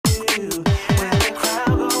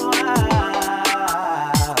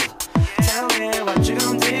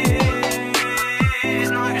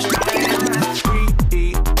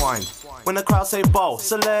When the crowd say ball,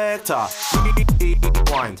 selector,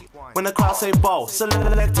 rewind. When the crowd say ball,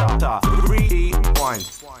 selector, rewind.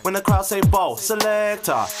 When the crowd say ball,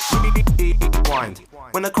 selector, rewind.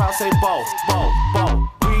 When the crowd say ball,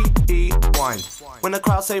 rewind. When the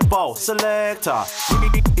crowd say ball, selector,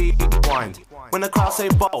 rewind. When the crowd say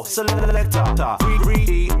ball, selector,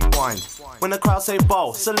 rewind. When the crowd say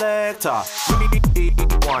ball, selector,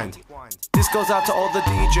 rewind. This goes out to all the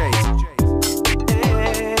DJs.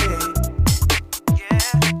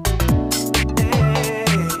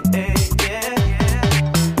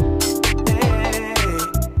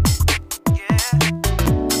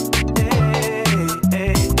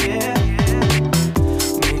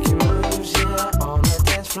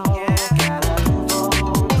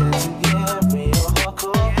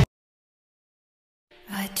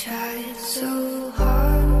 I tried so